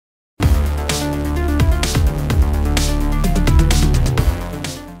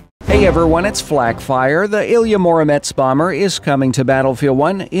Hey everyone, it's Flak. The Ilya Muromets bomber is coming to Battlefield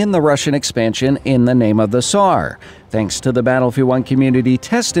 1 in the Russian expansion In the Name of the Tsar. Thanks to the Battlefield 1 community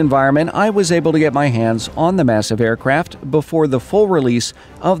test environment, I was able to get my hands on the massive aircraft before the full release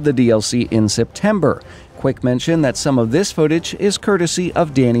of the DLC in September. Quick mention that some of this footage is courtesy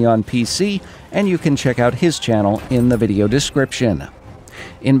of DANNYonPC, and you can check out his channel in the video description.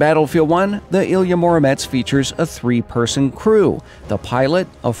 In Battlefield 1, the Ilya Muromets features a three-person crew: the pilot,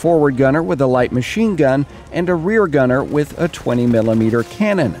 a forward gunner with a light machine gun, and a rear gunner with a 20mm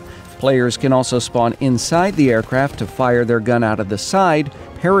cannon. Players can also spawn inside the aircraft to fire their gun out of the side,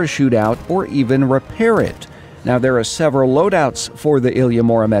 parachute out, or even repair it. Now, there are several loadouts for the Ilya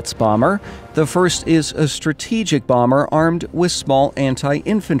Muromets bomber. The first is a strategic bomber armed with small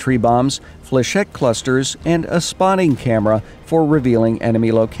anti-infantry bombs, flechette clusters, and a spotting camera for revealing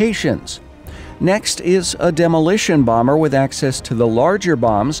enemy locations. Next is a demolition bomber with access to the larger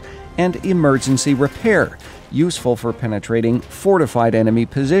bombs and emergency repair, useful for penetrating fortified enemy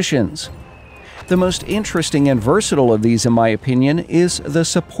positions. The most interesting and versatile of these, in my opinion, is the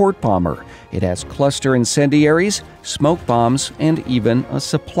support bomber. It has cluster incendiaries, smoke bombs, and even a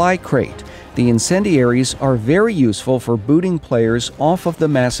supply crate. The incendiaries are very useful for booting players off of the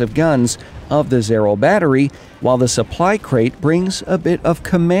massive guns of the Tsar battery, while the supply crate brings a bit of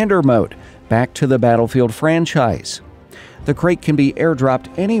commander mode back to the Battlefield franchise. The crate can be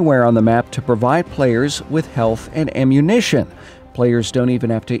airdropped anywhere on the map to provide players with health and ammunition. Players don't even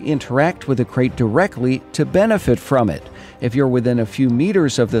have to interact with the crate directly to benefit from it. If you're within a few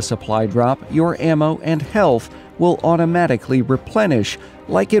meters of the supply drop, your ammo and health will automatically replenish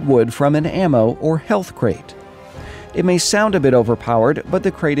like it would from an ammo or health crate. It may sound a bit overpowered, but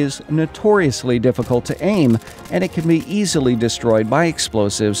the crate is notoriously difficult to aim, and it can be easily destroyed by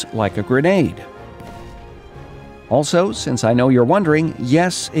explosives like a grenade. Also, since I know you're wondering,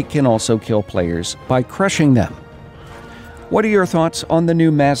 yes, it can also kill players by crushing them. What are your thoughts on the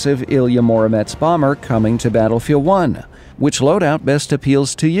new massive Ilya Muromets bomber coming to Battlefield 1? Which loadout best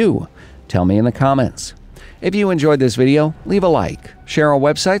appeals to you? Tell me in the comments. If you enjoyed this video, leave a like, share our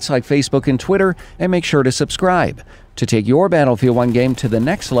websites like Facebook and Twitter, and make sure to subscribe. To take your Battlefield 1 game to the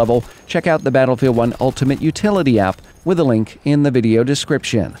next level, check out the Battlefield 1 Ultimate Utility app with a link in the video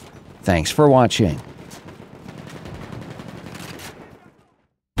description. Thanks for watching.